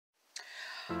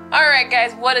Alright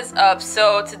guys, what is up?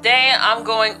 So today I'm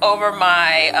going over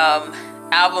my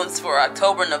albums for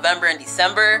October, November, and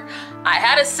December. I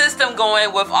had a system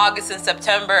going with August and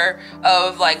September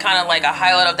of kind of like a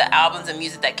highlight of the albums and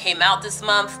music that came out this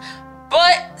month.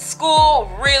 But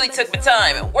school really took my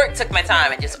time, and work took my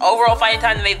time, and just overall finding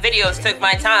time to make videos took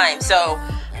my time. So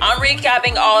I'm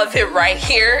recapping all of it right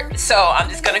here. So I'm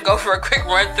just gonna go for a quick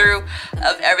run through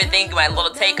of everything, my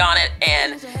little take on it,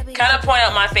 and kind of point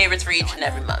out my favorites for each and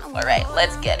every month. All right,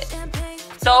 let's get it.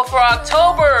 So for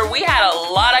October, we had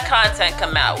a lot of content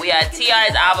come out. We had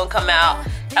T.I.'s album come out,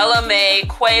 Ella Mai,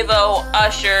 Quavo,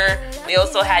 Usher. We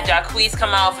also had Jacquees come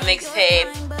out with a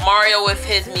mixtape, Mario with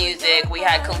his music. We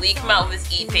had Khalid come out with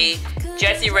his EP,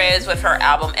 Jessie Reyez with her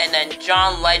album, and then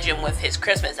John Legend with his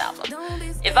Christmas album.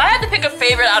 If I had to pick a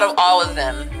favorite out of all of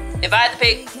them, if I had to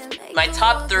pick my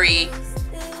top three,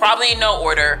 probably in no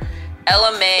order,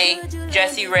 Ella Mai,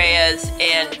 Jessie Reyez,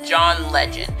 and John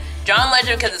Legend. John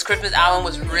Legend, because his Christmas album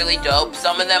was really dope.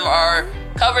 Some of them are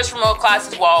covers from old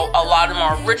classics, while a lot of them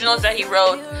are originals that he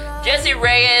wrote. Jessie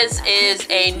Reyez is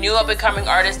a new up-and-coming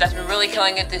artist that's been really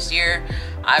killing it this year.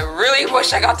 I really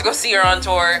wish I got to go see her on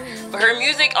tour, but her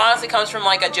music honestly comes from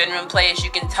like a genuine place. You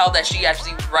can tell that she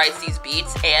actually writes these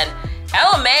beats, and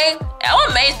Ella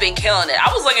Mai's been killing it.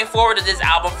 I was looking forward to this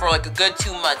album for like a good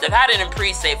 2 months. I've had it in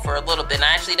pre-save for a little bit, and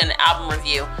I actually did an album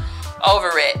review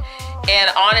over it.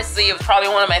 And honestly, it was probably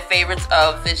one of my favorites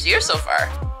of this year so far.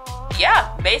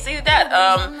 Yeah, basically that.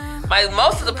 My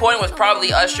most of the point was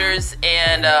probably Usher's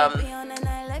and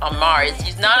Amari's.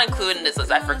 She's not included in this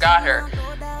list, I forgot her.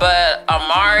 But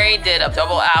Amari did a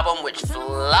double album which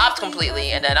flopped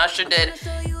completely, and then Usher did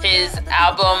his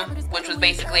album, which was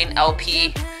basically an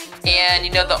LP. And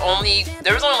you know,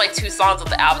 there was only like 2 songs of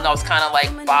the album that was kind of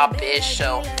like bop-ish.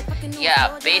 So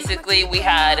yeah, basically we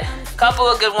had a couple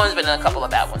of good ones, but then a couple of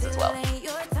bad ones as well.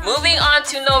 Moving on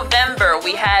to November,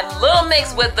 we had Little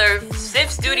Mix with their 5th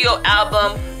studio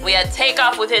album. We had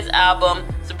Takeoff with his album.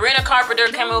 Sabrina Carpenter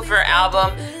came out for her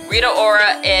album. Rita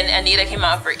Ora and Anitta came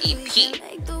out for EP.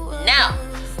 Now,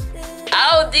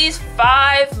 out of these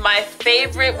 5, my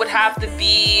favorite would have to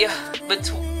be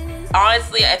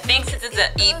honestly, I think since it's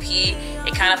an EP,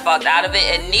 it kind of fucked out of it.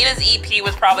 Anita's EP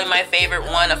was probably my favorite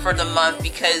one for the month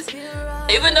because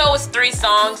even though it was 3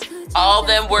 songs, all of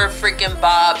them were freaking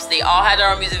bops. They all had their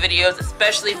own music videos,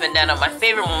 especially Vanilla. My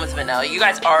favorite one was Vanilla. You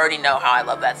guys already know how I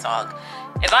love that song.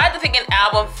 If I had to pick an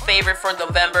album favorite for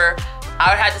November, I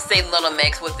would have to say Little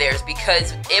Mix with theirs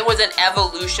because it was an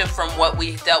evolution from what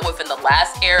we dealt with in the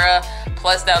last era.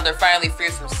 Plus now they're finally free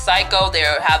from Psycho. They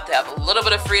have to have a little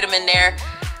bit of freedom in there.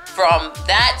 From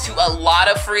that to a lot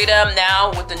of freedom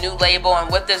now with the new label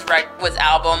and with this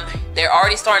album. They're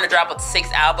already starting to drop with 6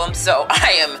 albums, so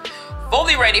I am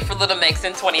fully ready for Little Mix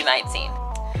in 2019.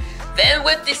 Then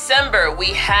with December, we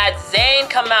had Zayn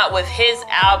come out with his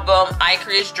album,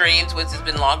 Icarus Dreams, which has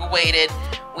been long awaited.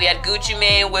 We had Gucci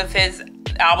Mane with his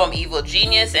album, Evil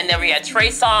Genius, and then we had Trey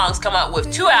Songz come out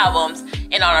with 2 albums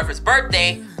in honor of his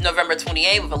birthday, November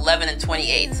 28th with 11 and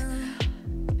 28.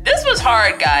 This was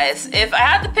hard, guys. If I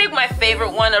had to pick my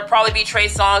favorite one, it would probably be Trey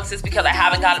Songz, just because I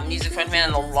haven't gotten music from him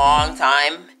in a long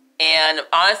time. And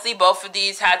honestly, both of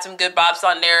these had some good bops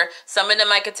on there. Some of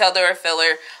them I could tell they were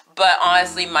filler, but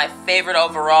honestly, my favorite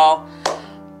overall,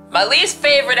 my least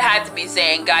favorite had to be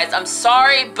Zayn, guys. I'm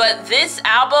sorry, but this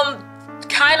album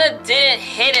kind of didn't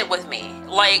hit it with me.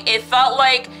 Like, it felt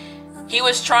like he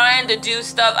was trying to do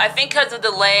stuff, I think because of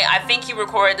delay. I think he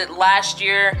recorded it last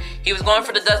year. He was going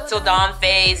for the Dusk Till Dawn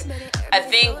phase. I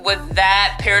think with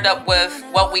that paired up with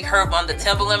what we heard on the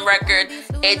Timbaland record,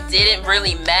 it didn't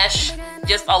really mesh.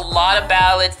 Just a lot of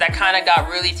ballads that kind of got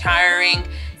really tiring.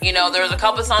 You know, there was a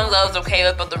couple songs I was okay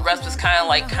with, but the rest was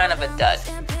kind of a dud.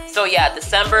 So yeah,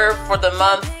 December for the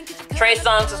month, Trey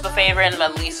Songz was the favorite, and my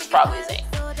least was probably Zayn.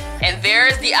 And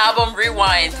there's the album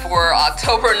Rewind for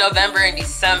October, November, and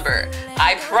December.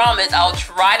 I promise I'll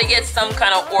try to get some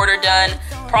kind of order done.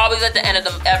 Probably at the end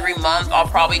of every month. I'll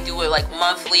probably do it like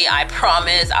monthly. I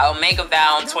promise. I'll make a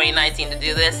vow in 2019 to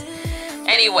do this.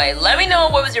 Anyway, let me know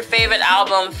what was your favorite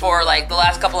album for like the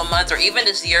last couple of months or even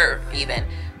this year even.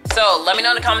 So let me know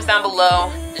in the comments down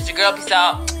below. This is your girl. Peace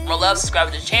out. More love.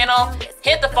 Subscribe to the channel.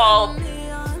 Hit the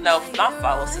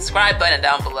subscribe button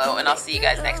down below, and I'll see you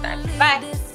guys next time. Bye.